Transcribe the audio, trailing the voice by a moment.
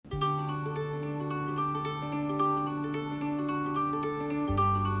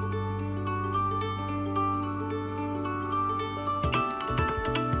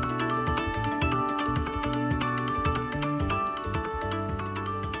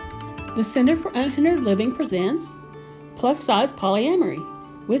The Center for Unhindered Living presents Plus Size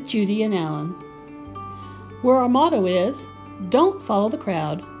Polyamory with Judy and Alan, where our motto is, don't follow the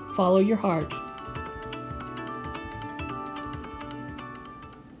crowd, follow your heart.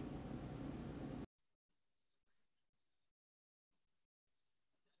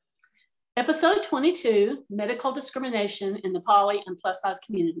 Episode 22, Medical Discrimination in the Poly and Plus Size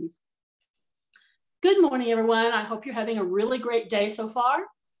Communities. Good morning, everyone. I hope you're having a really great day so far.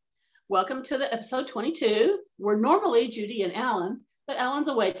 Welcome to the episode 22. We're normally Judy and Alan, but Alan's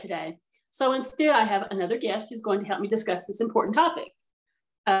away today. So instead, I have another guest who's going to help me discuss this important topic.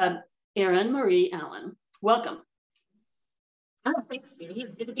 Erin Marie Allen. Welcome. Oh, thanks, Judy.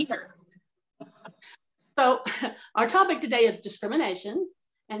 It's good to be here. So our topic today is discrimination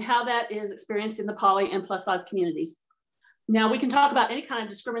and how that is experienced in the poly and plus size communities. Now, we can talk about any kind of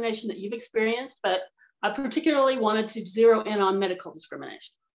discrimination that you've experienced, but I particularly wanted to zero in on medical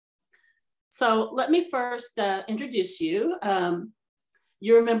discrimination. So let me first introduce you.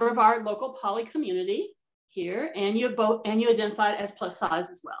 You're a member of our local poly community here, and you identified as plus size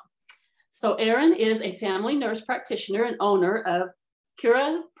as well. So Erin is a family nurse practitioner and owner of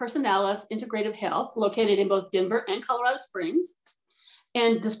Cura Personalis Integrative Health, located in both Denver and Colorado Springs.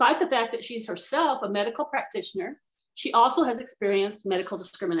 And despite the fact that she's herself a medical practitioner, she also has experienced medical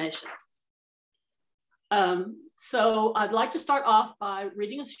discrimination. So I'd like to start off by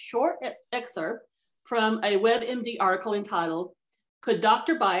reading a short excerpt from a WebMD article entitled, Could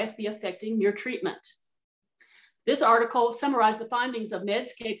Doctor Bias Be Affecting Your Treatment? This article summarized the findings of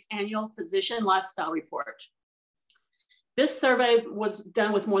Medscape's annual physician lifestyle report. This survey was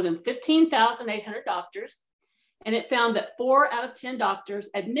done with more than 15,800 doctors, and it found that 4 out of 10 doctors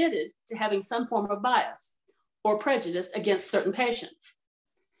admitted to having some form of bias or prejudice against certain patients.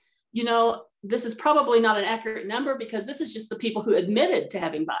 You know, this is probably not an accurate number because this is just the people who admitted to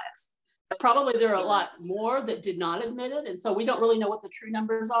having bias. Probably there are a lot more that did not admit it. And so we don't really know what the true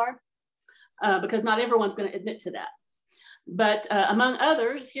numbers are because not everyone's going to admit to that. But among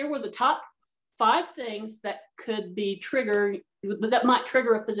others, here were the top 5 things that could be that might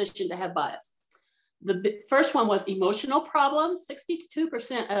trigger a physician to have bias. The first one was emotional problems.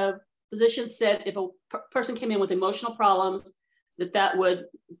 62% of physicians said if a person came in with emotional problems, that would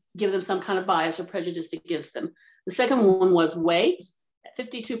give them some kind of bias or prejudice against them. The second one was weight at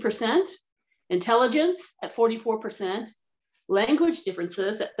 52%, intelligence at 44%, language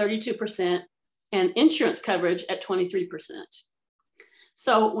differences at 32%, and insurance coverage at 23%.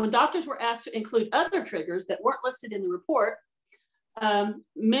 So when doctors were asked to include other triggers that weren't listed in the report,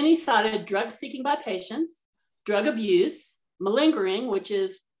 many cited drug seeking by patients, drug abuse, malingering, which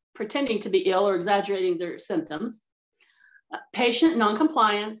is pretending to be ill or exaggerating their symptoms, patient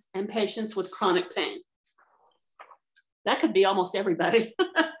noncompliance, and patients with chronic pain. That could be almost everybody.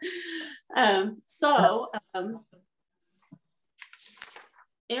 Erin,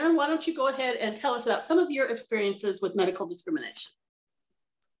 why don't you go ahead and tell us about some of your experiences with medical discrimination?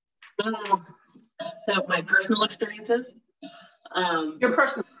 So my personal experiences? Your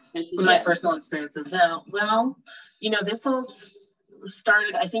personal experiences, My yes. personal experiences. Well, you know, this all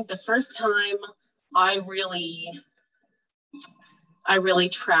started, I think the first time I really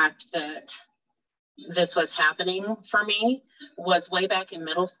tracked that this was happening for me was way back in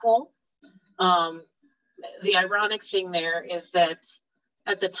middle school. The ironic thing there is that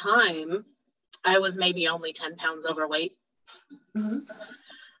at the time, I was maybe only 10 pounds overweight. Mm-hmm.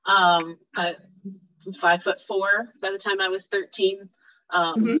 5'4" by the time I was 13.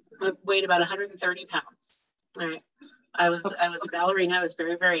 I weighed about 130 pounds. All right. I was a ballerina. I was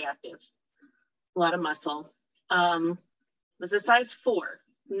very, very active. A lot of muscle. Was a size 4.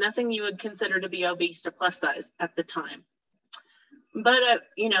 Nothing you would consider to be obese or plus size at the time. But,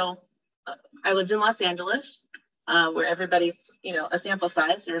 I lived in Los Angeles, where everybody's, a sample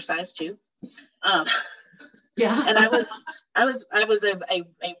size or a size 2. Yeah. And I was a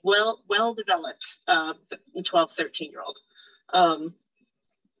well-developed 12, 13-year-old. I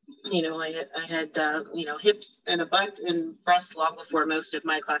had hips and a butt and breasts long before most of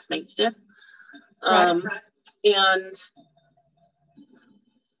my classmates did. Right. And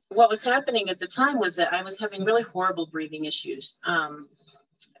what was happening at the time was that I was having really horrible breathing issues.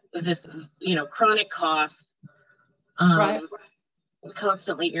 This, chronic cough, right.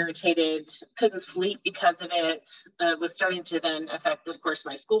 Constantly irritated, couldn't sleep because of it. Was starting to then affect, of course,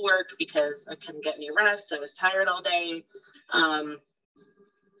 my schoolwork because I couldn't get any rest. I was tired all day.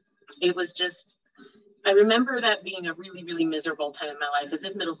 It was just, I remember that being a really, really miserable time in my life, as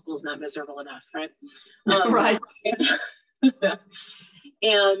if middle school is not miserable enough, right? Right.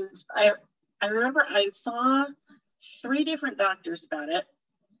 And I remember I saw 3 different doctors about it.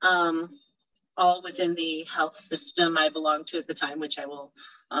 all within the health system I belonged to at the time, which I will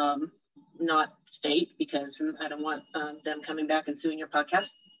not state because I don't want them coming back and suing your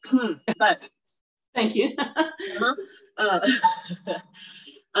podcast. But thank you.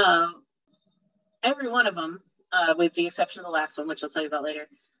 Every one of them, with the exception of the last one, which I'll tell you about later,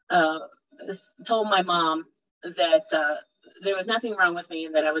 told my mom that there was nothing wrong with me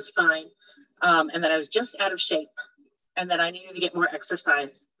and that I was fine, and that I was just out of shape and that I needed to get more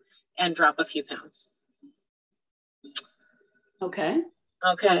exercise and drop a few pounds. Okay.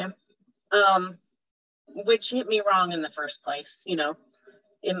 Okay. Which hit me wrong in the first place, you know,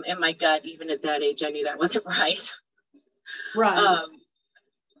 in my gut. Even at that age, I knew that wasn't right. Right.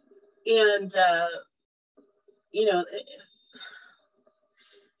 And, you know,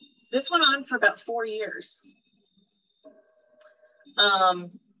 this went on for about 4 years.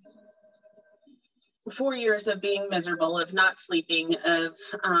 4 years of being miserable, of not sleeping, of,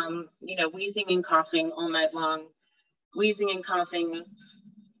 you know, wheezing and coughing all night long, wheezing and coughing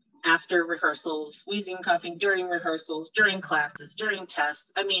after rehearsals, wheezing and coughing during rehearsals, during classes, during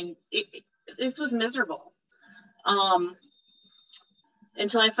tests. I mean, this was miserable. Until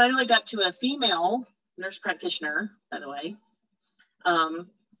I finally got to a female nurse practitioner, by the way. I'm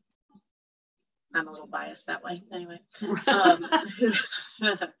a little biased that way, anyway.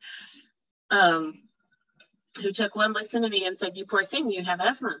 Who took one listen to me and said, "You poor thing, you have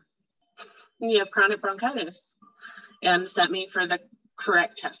asthma. You have chronic bronchitis," and sent me for the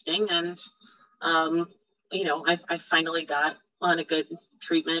correct testing. And, you know, I finally got on a good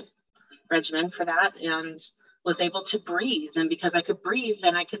treatment regimen for that and was able to breathe. And because I could breathe,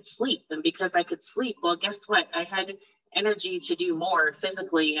 then I could sleep. And because I could sleep, well, guess what? I had energy to do more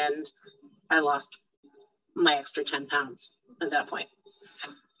physically, and I lost my extra 10 pounds at that point.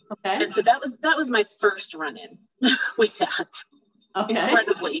 Okay. And so that was my first run-in with that.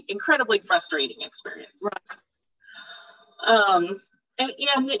 Okay. Incredibly frustrating experience. Right. And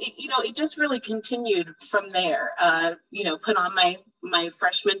you know, it just really continued from there. You know, put on my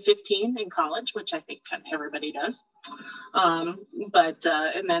freshman 15 in college, which I think kind of everybody does. But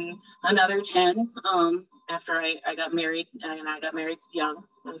and then another 10 after I got married, and I got married young.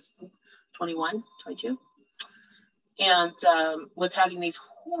 I was 21, 22. And was having these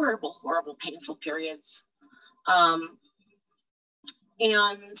horrible, painful periods. And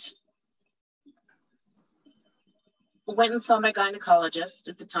went and saw my gynecologist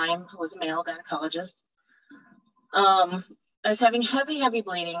at the time, who was a male gynecologist. I was having heavy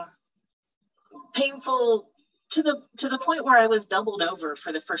bleeding, painful to the point where I was doubled over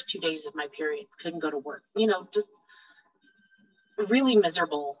for the first 2 days of my period. Couldn't go to work, you know, just really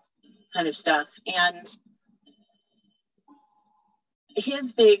miserable kind of stuff. And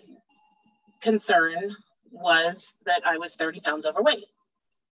his big concern was that I was 30 pounds overweight.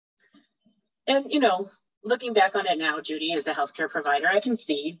 And, you know, looking back on it now, Judy, as a healthcare provider, I can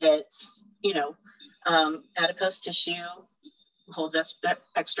see that, you know, adipose tissue holds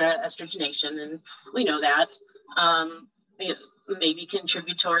extra estrogenation, and we know that. It may be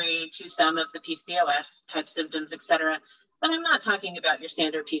contributory to some of the PCOS type symptoms, et cetera. But I'm not talking about your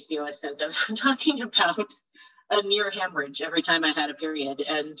standard PCOS symptoms. I'm talking about a near hemorrhage every time I had a period,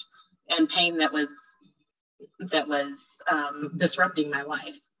 and pain that was disrupting my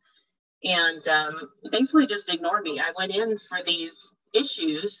life. And basically just ignore me. I went in for these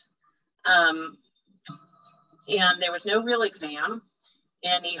issues, and there was no real exam,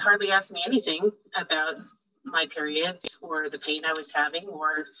 and he hardly asked me anything about my periods or the pain I was having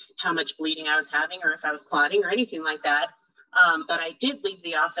or how much bleeding I was having or if I was clotting or anything like that. But I did leave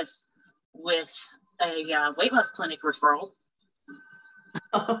the office with a weight loss clinic referral.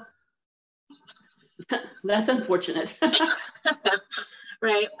 Oh, that's unfortunate.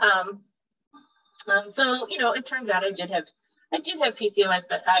 Right. So, you know, it turns out I did have PCOS,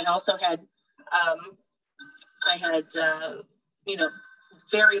 but I also had, you know,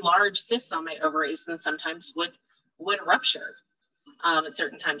 very large cysts on my ovaries, and sometimes would rupture at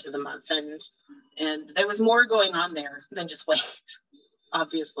certain times of the month. And there was more going on there than just weight,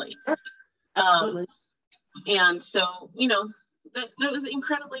 obviously. And so, you know, that was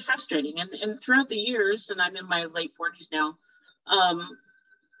incredibly frustrating. And throughout the years, and I'm in my late 40s now,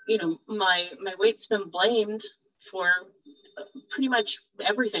 you know, my weight's been blamed for pretty much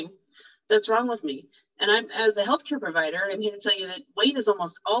everything that's wrong with me. And I'm, as a healthcare provider, I'm here to tell you that weight is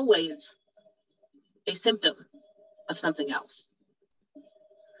almost always a symptom of something else.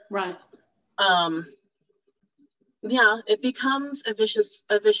 Right. Yeah, it becomes a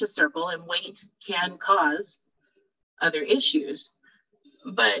vicious circle, and weight can cause other issues.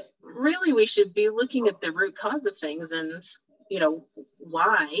 But really, we should be looking at the root cause of things. And,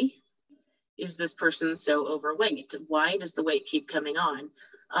 why is this person so overweight? Why does the weight keep coming on?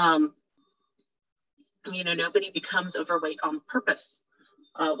 Nobody becomes overweight on purpose.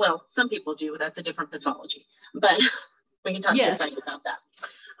 Well, some people do. That's a different pathology, but we can talk just like about that.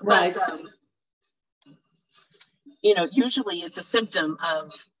 Right. But, usually it's a symptom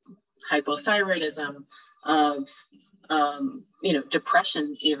of hypothyroidism, of,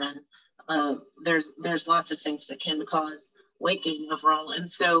 depression even. There's lots of things that can cause weight gain overall. And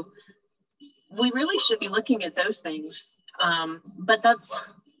so we really should be looking at those things. But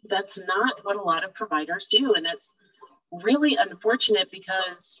that's not what a lot of providers do. And it's really unfortunate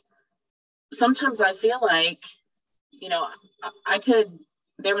because sometimes I feel like,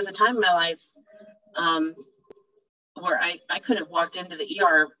 there was a time in my life where I could have walked into the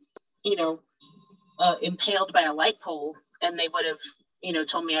ER, impaled by a light pole, and they would have,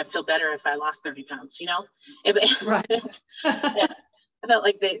 told me I'd feel better if I lost 30 pounds, Right. I felt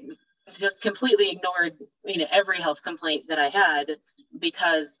like they just completely ignored, every health complaint that I had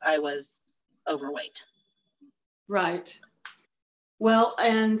because I was overweight. Right. Well,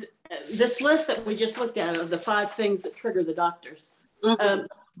 and this list that we just looked at of the 5 things that trigger the doctors, the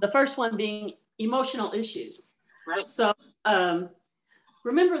first one being emotional issues. Right. So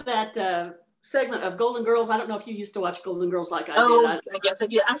remember that segment of Golden Girls? I don't know if you used to watch Golden Girls like I did. I guess I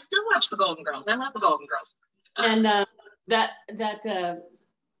do. I still watch the Golden Girls. I love the Golden Girls. And that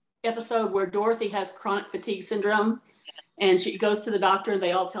episode where Dorothy has chronic fatigue syndrome, and she goes to the doctor, and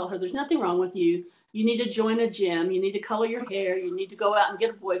they all tell her there's nothing wrong with you. You need to join a gym. You need to color your hair. You need to go out and get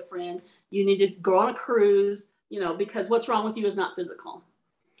a boyfriend. You need to go on a cruise, because what's wrong with you is not physical.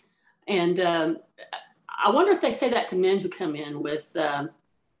 And I wonder if they say that to men who come in with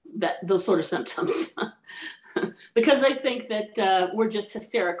those sort of symptoms, because they think that we're just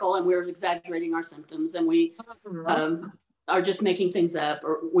hysterical and we're exaggerating our symptoms, and we are just making things up,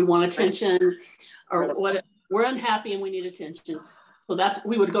 or we want attention, or what, we're unhappy and we need attention. So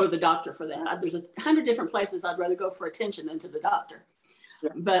we would go to the doctor for that. There's 100 different places I'd rather go for attention than to the doctor.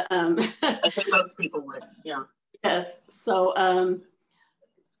 Yeah. But I think most people would. Yeah. Yes. So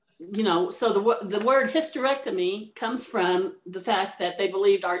so the word hysterectomy comes from the fact that they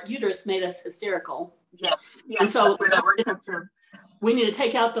believed our uterus made us hysterical. Yeah. And so that's where that word comes from. We need to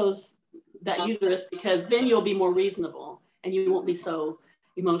take out that uterus, because then you'll be more reasonable and you won't be so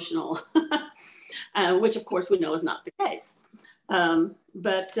emotional, which of course we know is not the case.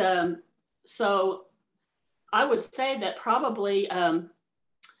 So I would say that probably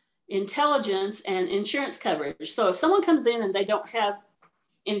intelligence and insurance coverage. So if someone comes in and they don't have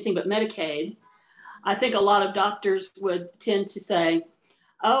anything but Medicaid, I think a lot of doctors would tend to say,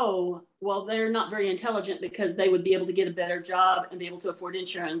 oh, well, they're not very intelligent because they would be able to get a better job and be able to afford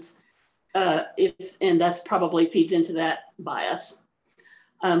insurance. And that's probably feeds into that bias.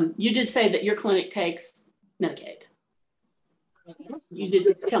 You did say that your clinic takes Medicaid. You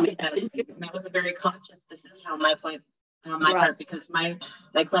did tell me that. That was a very conscious decision on my part, because my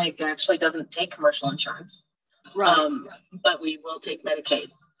clinic actually doesn't take commercial insurance. Right. But we will take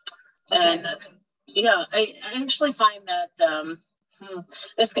Medicaid. And I actually find that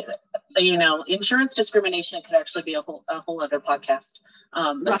this, insurance discrimination could actually be a whole other podcast.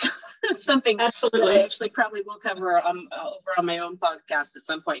 It's something Absolutely. that I actually probably will cover over on my own podcast at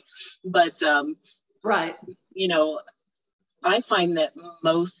some point. But right. I find that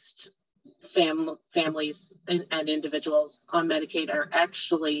most families and individuals on Medicaid are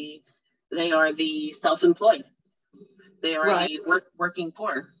actually, they are the self-employed. They are right. the working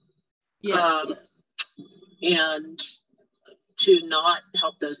poor. Yes. And to not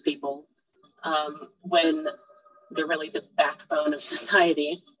help those people when they're really the backbone of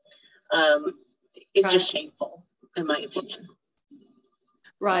society is just shameful, in my opinion.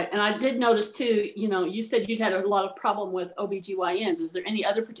 Right. And I did notice too, you said you'd had a lot of problem with OBGYNs. Is there any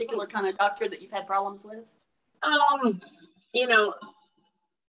other particular kind of doctor that you've had problems with?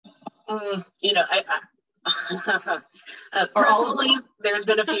 Personally, there's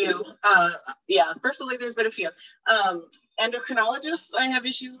been a few. Personally, there's been a few. Endocrinologists I have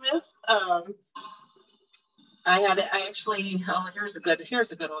issues with.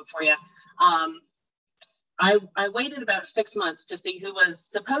 Here's a good one for you. I waited about 6 months to see who was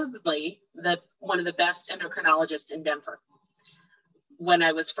supposedly one of the best endocrinologists in Denver when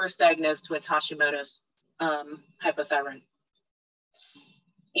I was first diagnosed with Hashimoto's hypothyroid.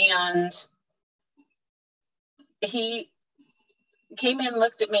 And he came in,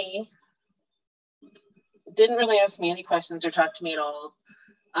 looked at me, didn't really ask me any questions or talk to me at all.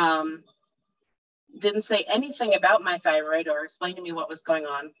 Didn't say anything about my thyroid or explain to me what was going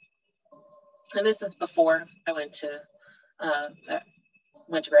on. And this is before I went to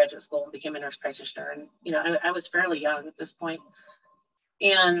went to graduate school and became a nurse practitioner. And, you know, I was fairly young at this point.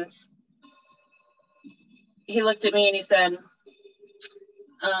 And he looked at me and he said,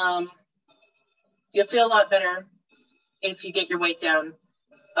 you'll feel a lot better if you get your weight down.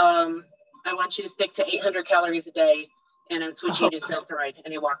 I want you to stick to 800 calories a day, and I'm switching to Synthroid.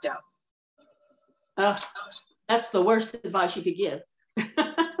 And he walked out. That's the worst advice you could give.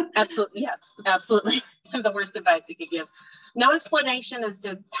 Absolutely. Yes, absolutely. The worst advice you could give. No explanation as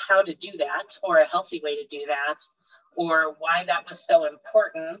to how to do that, or a healthy way to do that, or why that was so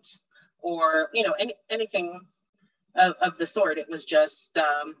important, or, you know, anything of the sort. It was just,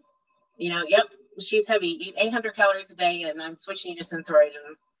 you know, yep, she's heavy, eat 800 calories a day, and I'm switching to Synthroid,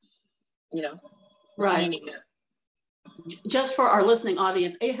 and, you know, right. Just for our listening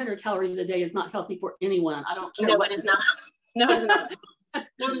audience, 800 calories a day is not healthy for anyone. I don't care. No, it is not. No, it's not.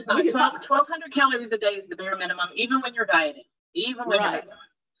 No, it's not. 1,200 calories a day is the bare minimum, even when you're dieting. Even when you're dieting.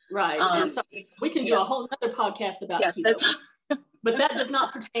 Right. And so we can do a whole other podcast about keto. But that does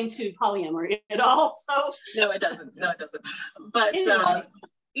not pertain to polyamory at all. So no, it doesn't. No, it doesn't. But anyway.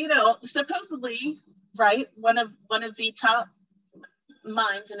 You know, supposedly, right, one of the top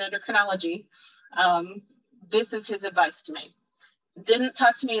minds in endocrinology, this is his advice to me. Didn't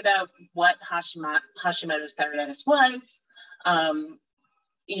talk to me about what Hashimoto's thyroiditis was,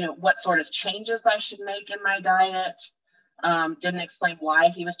 you know, what sort of changes I should make in my diet. Didn't explain why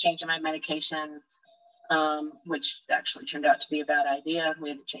he was changing my medication, which actually turned out to be a bad idea. We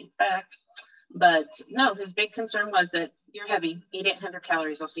had to change back. But no, his big concern was that you're heavy, eat 800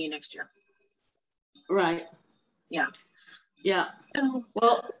 calories. I'll see you next year. Right. Yeah. Yeah.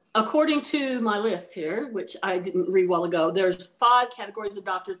 Well, according to my list here, which I didn't read a while ago, there's 5 categories of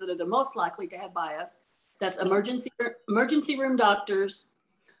doctors that are the most likely to have bias. That's emergency room doctors,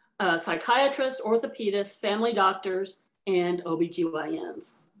 psychiatrists, orthopedists, family doctors, and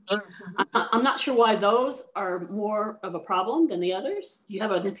OBGYNs. Mm-hmm. I'm not sure why those are more of a problem than the others. Do you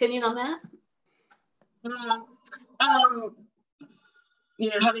have an opinion on that? You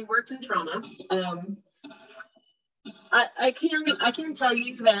know, having worked in trauma, I can tell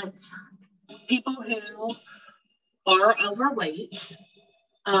you that people who are overweight,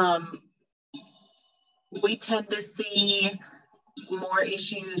 we tend to see more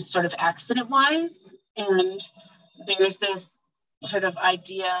issues sort of accident-wise, and there's this sort of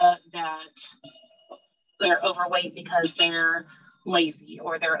idea that they're overweight because they're lazy,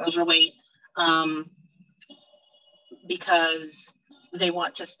 or they're overweight because they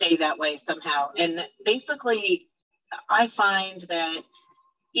want to stay that way somehow. And basically, I find that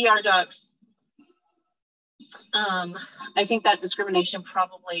ER docs, I think that discrimination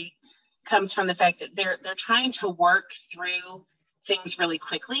probably comes from the fact that they're trying to work through things really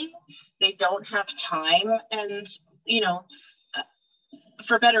quickly. They don't have time, and, you know,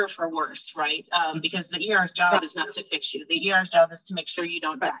 for better or for worse, right? Because the ER's job is not to fix you. The ER's job is to make sure you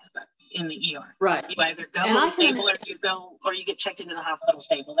don't die in the ER. Right. You either go home stable, or you get checked into the hospital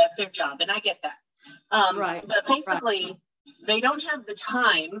stable. That's their job, and I get that. Right. But basically, they don't have the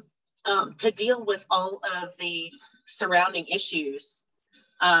time to deal with all of the surrounding issues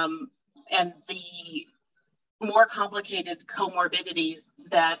and the more complicated comorbidities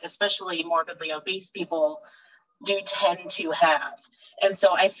that especially morbidly obese people do tend to have. And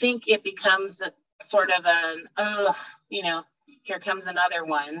so I think it becomes a sort of an, you know, here comes another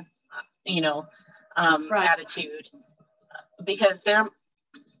one, you know, attitude, because they're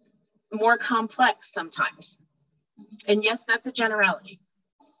more complex sometimes. And yes, that's a generality.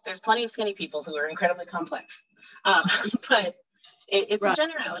 There's plenty of skinny people who are incredibly complex, but it's a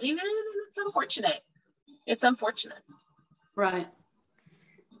generality, and it's unfortunate. It's unfortunate. Right.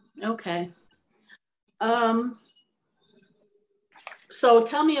 Okay. So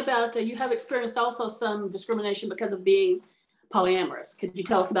tell me about, you have experienced also some discrimination because of being polyamorous. Could you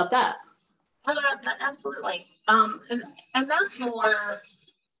tell us about that? Absolutely. And that's more,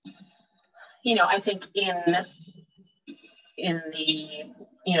 you know, I think in the,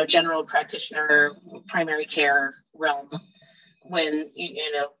 you know, general practitioner, primary care realm, when,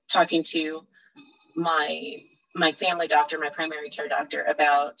 you know, talking to my family doctor, my primary care doctor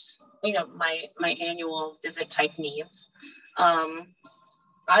about, you know, my annual visit type needs,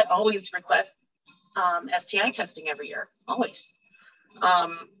 I always request STI testing every year, always.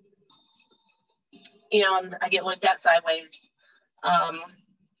 And I get looked at sideways. Oh,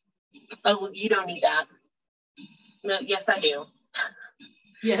 you don't need that. No, yes, I do.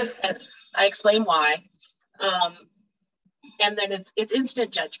 Yes. And I explain why. And then it's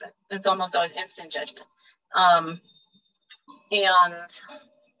instant judgment. It's almost always instant judgment. And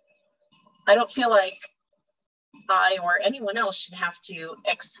I don't feel like I or anyone else should have to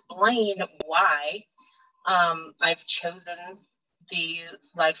explain why I've chosen the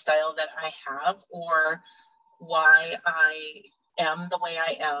lifestyle that I have, or why I am the way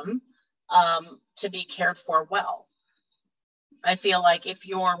I am, to be cared for well. I feel like if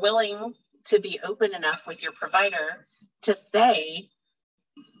you're willing to be open enough with your provider to say,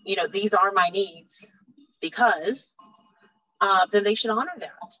 you know, these are my needs because, then they should honor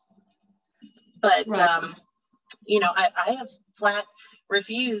that. But, right. you know, I have flat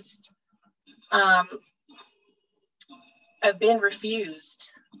refused, I've been refused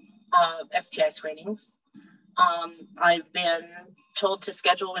STI screenings. I've been told to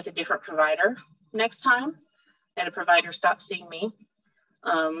schedule with a different provider next time, and a provider stopped seeing me.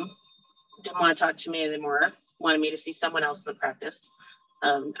 Didn't want to talk to me anymore, wanted me to see someone else in the practice.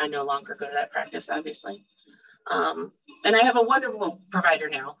 I no longer go to that practice, obviously. And I have a wonderful provider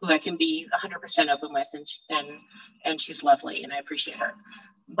now who I can be 100% open with, and she's lovely, and I appreciate her.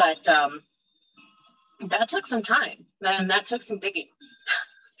 But that took some time, and that took some digging.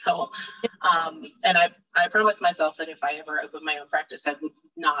 So, and I promised myself that if I ever opened my own practice, I would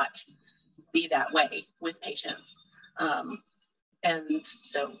not be that way with patients. And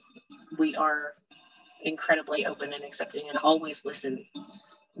so we are incredibly open and accepting, and always listen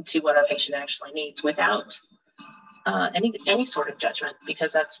to what our patient actually needs without any sort of judgment,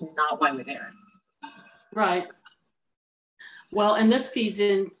 because that's not why we're there. Right. Well, and this feeds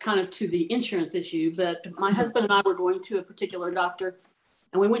in kind of to the insurance issue, but my husband and I were going to a particular doctor,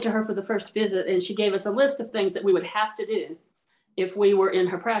 and we went to her for the first visit, and she gave us a list of things that we would have to do if we were in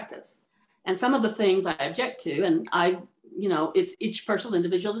her practice. And some of the things I object to, and you know, it's each person's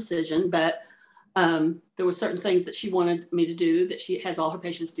individual decision, but there were certain things that she wanted me to do that she has all her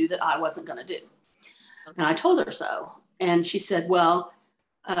patients do that I wasn't going to do. And I told her so. And she said, well,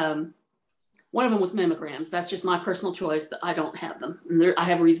 one of them was mammograms. That's just my personal choice that I don't have them. And I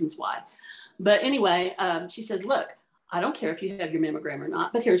have reasons why. But anyway, she says, look, I don't care if you have your mammogram or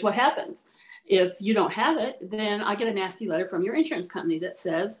not, but here's what happens. If you don't have it, then I get a nasty letter from your insurance company that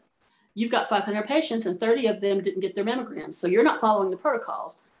says, you've got 500 patients and 30 of them didn't get their mammograms. So you're not following the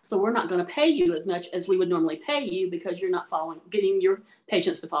protocols. So we're not going to pay you as much as we would normally pay you because you're not getting your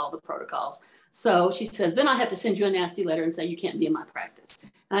patients to follow the protocols. So she says, then I have to send you a nasty letter and say you can't be in my practice.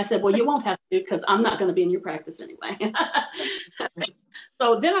 And I said, well, you won't have to, because I'm not going to be in your practice anyway.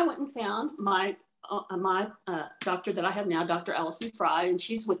 So then I went and found my doctor that I have now, Dr. Allison Fry, and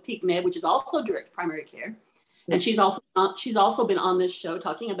she's with Peak Med, which is also direct primary care. And she's also been on this show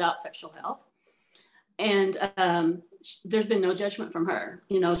talking about sexual health. And there's been no judgment from her.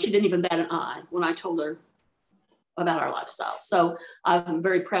 You know, she didn't even bat an eye when I told her about our lifestyle. So I'm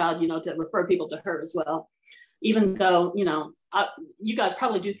very proud, you know, to refer people to her as well, even though, you know, you guys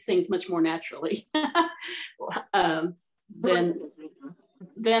probably do things much more naturally than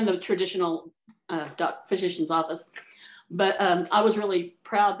the traditional physician's office. But I was really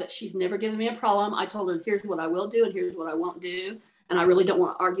proud that she's never given me a problem. I told her, here's what I will do and here's what I won't do. And I really don't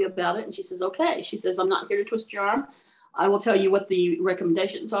want to argue about it. And she says, okay. She says, I'm not here to twist your arm. I will tell you what the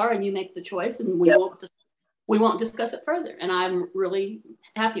recommendations are and you make the choice, and we won't discuss it further. And I'm really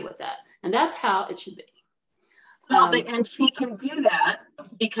happy with that. And that's how it should be. Well, and she can do that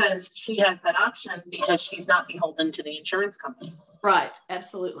because she has that option, because she's not beholden to the insurance company. Right.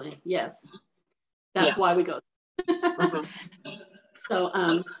 Absolutely. Yes. That's why we go.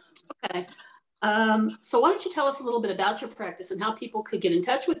 So, okay. So why don't you tell us a little bit about your practice and how people could get in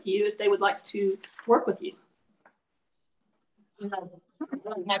touch with you if they would like to work with you?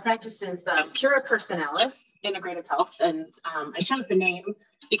 My practice is Cura Personalis Integrative Health, and I chose the name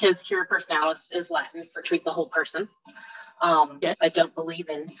because Cura Personalis is Latin for treat the whole person. Yes. I don't believe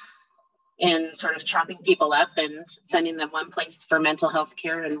in sort of chopping people up and sending them one place for mental health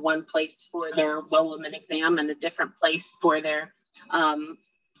care and one place for their well woman exam and a different place for their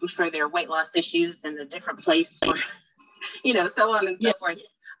weight loss issues and a different place for, you know, so on and so forth.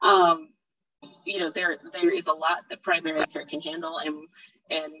 You know, there is a lot that primary care can handle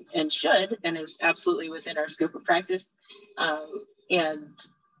and should, and is absolutely within our scope of practice. And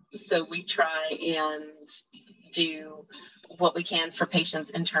so we try and do what we can for patients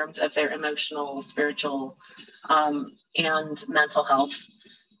in terms of their emotional, spiritual, and mental health.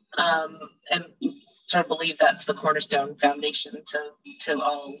 And sort of believe that's the cornerstone foundation to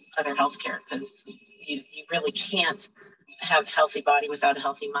all other healthcare, because you really can't have a healthy body without a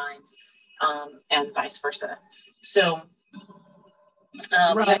healthy mind, and vice versa. So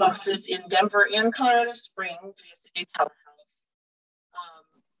we have offices in Denver and Colorado Springs. We used to do telehealth.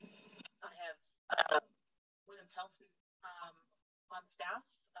 I have women's health on staff,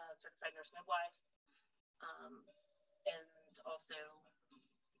 certified nurse midwife. and also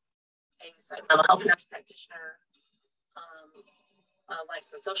a mental health nurse practitioner, a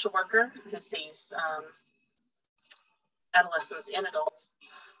licensed social worker who sees adolescents and adults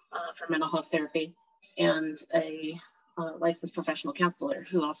for mental health therapy, and a licensed professional counselor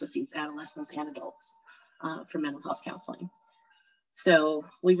who also sees adolescents and adults for mental health counseling. So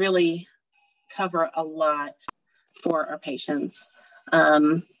we really cover a lot for our patients.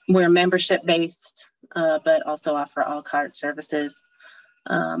 We're membership based, but also offer a la carte services.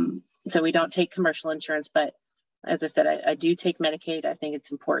 So we don't take commercial insurance, but as I said, I do take Medicaid. I think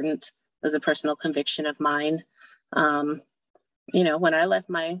it's important as a personal conviction of mine. You know, when I left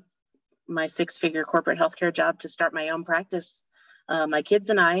my six-figure corporate healthcare job to start my own practice, my kids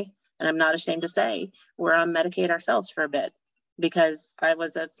and I'm not ashamed to say, we're on Medicaid ourselves for a bit, because I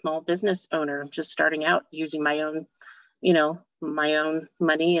was a small business owner just starting out using my own, you know, my own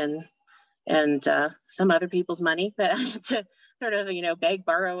money and some other people's money that I had to sort of, you know, beg,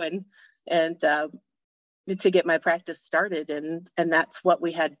 borrow, and to get my practice started. And that's what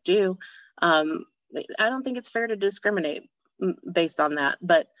we had to do. I don't think it's fair to discriminate based on that,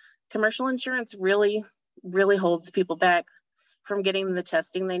 but commercial insurance really, really holds people back from getting the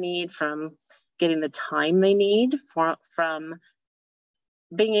testing they need, from getting the time they need, from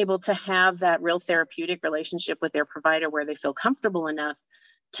being able to have that real therapeutic relationship with their provider where they feel comfortable enough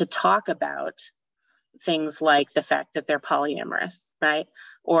to talk about things like the fact that they're polyamorous, right?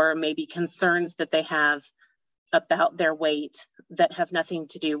 Or maybe concerns that they have about their weight that have nothing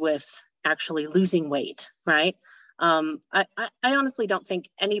to do with actually losing weight, right? I honestly don't think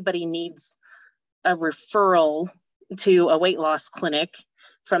anybody needs a referral to a weight loss clinic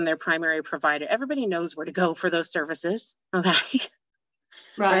from their primary provider. Everybody knows where to go for those services, okay?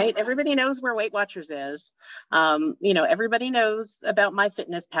 Right? Everybody knows where Weight Watchers is. You know, everybody knows about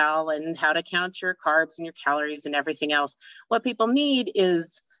MyFitnessPal and how to count your carbs and your calories and everything else. What people need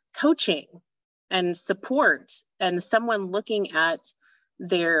is coaching and support and someone looking at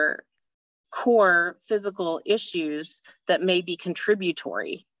their core physical issues that may be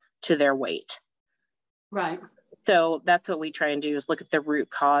contributory to their weight. Right. So that's what we try and do, is look at the root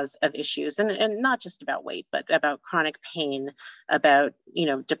cause of issues, and not just about weight, but about chronic pain, about, you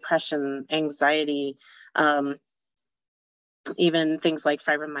know, depression, anxiety, even things like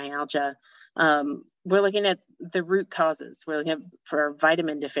fibromyalgia. We're looking at the root causes. We're looking for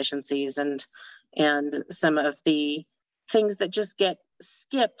vitamin deficiencies and some of the things that just get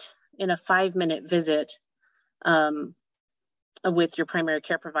skipped in a 5-minute visit with your primary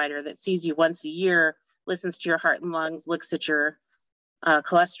care provider that sees you once a year, listens to your heart and lungs, looks at your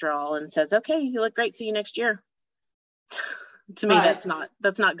cholesterol and says, okay, you look great, see you next year. To me, that's not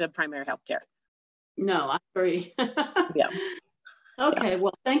good primary health care. No, I agree. Yeah. Okay,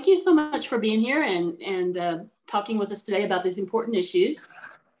 well, thank you so much for being here and talking with us today about these important issues.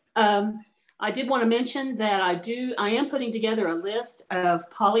 I did want to mention that I am putting together a list of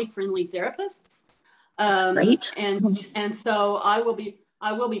poly-friendly therapists. Great. And so I will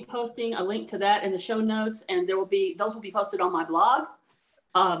be posting a link to that in the show notes, and those will be posted on my blog.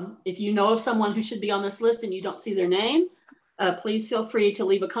 If you know of someone who should be on this list and you don't see their name, please feel free to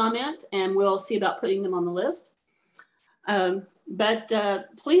leave a comment and we'll see about putting them on the list. But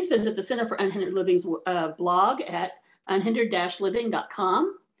please visit the Center for Unhindered Living's blog at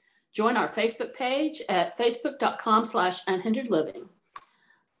unhindered-living.com. Join our Facebook page at facebook.com/unhinderedliving.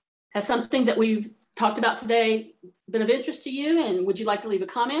 Has something that we've talked about today been of interest to you, and would you like to leave a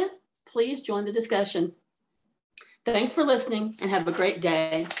comment? Please join the discussion. Thanks for listening and have a great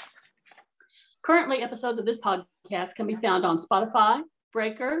day. Currently, episodes of this podcast can be found on Spotify,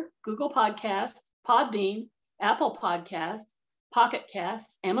 Breaker, Google Podcasts, Podbean, Apple Podcasts, Pocket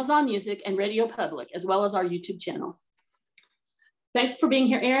Casts, Amazon Music, and Radio Public, as well as our YouTube channel. Thanks for being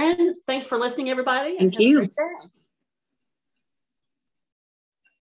here, Erin. Thanks for listening, everybody. Thank you.